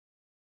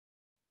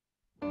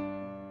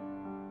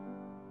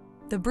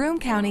The Broome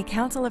County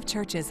Council of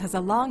Churches has a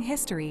long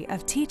history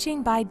of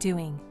teaching by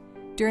doing.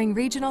 During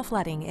regional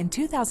flooding in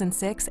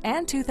 2006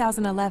 and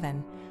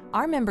 2011,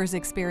 our members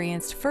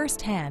experienced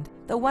firsthand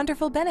the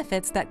wonderful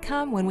benefits that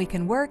come when we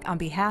can work on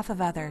behalf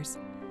of others.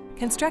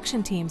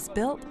 Construction teams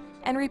built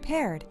and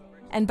repaired,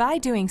 and by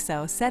doing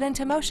so set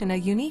into motion a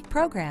unique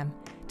program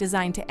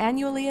designed to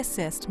annually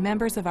assist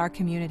members of our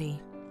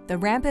community. The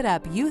Ramp It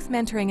Up Youth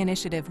Mentoring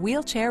Initiative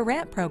Wheelchair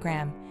Ramp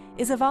Program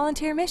is a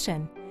volunteer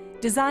mission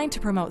designed to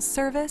promote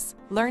service,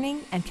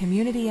 learning, and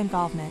community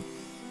involvement.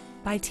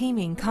 By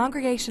teaming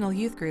congregational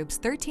youth groups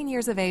 13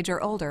 years of age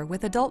or older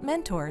with adult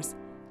mentors,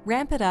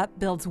 Ramp It Up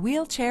builds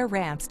wheelchair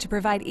ramps to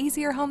provide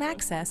easier home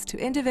access to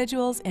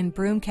individuals in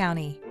Broome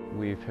County.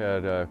 We've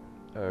had a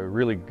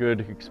really good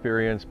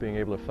experience being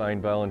able to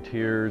find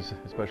volunteers,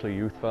 especially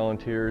youth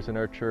volunteers in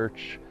our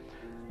church.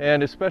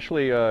 And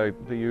especially the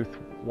youth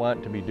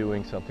want to be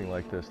doing something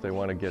like this. They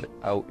want to get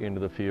out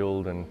into the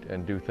field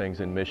and do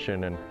things in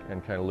mission and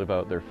kind of live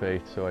out their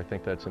faith, so I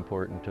think that's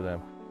important to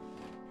them.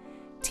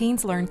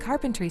 Teens learn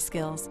carpentry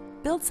skills,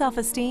 build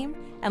self-esteem,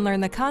 and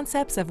learn the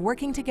concepts of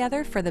working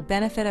together for the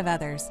benefit of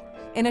others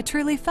in a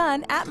truly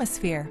fun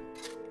atmosphere.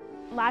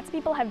 Lots of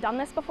people have done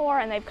this before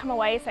and they've come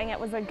away saying it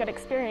was a good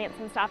experience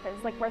and stuff. It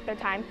was like worth their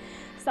time.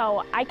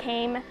 So I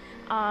came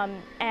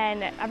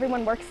and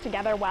everyone works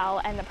together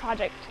well and the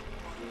project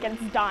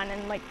gets done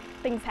and like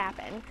things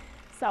happen.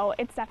 So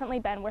it's definitely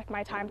been worth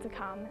my time to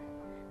come.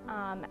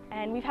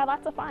 And we've had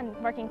lots of fun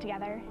working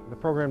together. The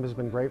program has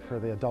been great for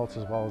the adults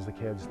as well as the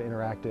kids, the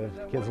interactive.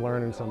 The kids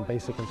learning some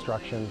basic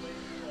instruction.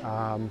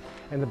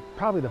 And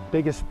probably the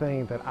biggest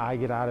thing that I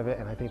get out of it,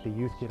 and I think the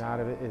youth get out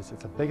of it, is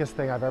it's the biggest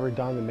thing I've ever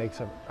done that makes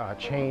a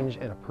change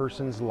in a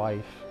person's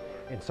life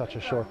in such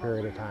a short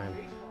period of time.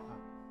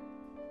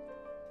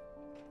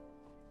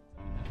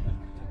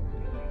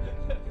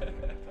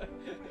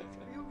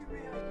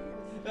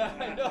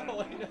 I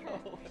know.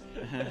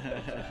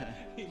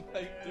 He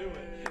might do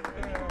it.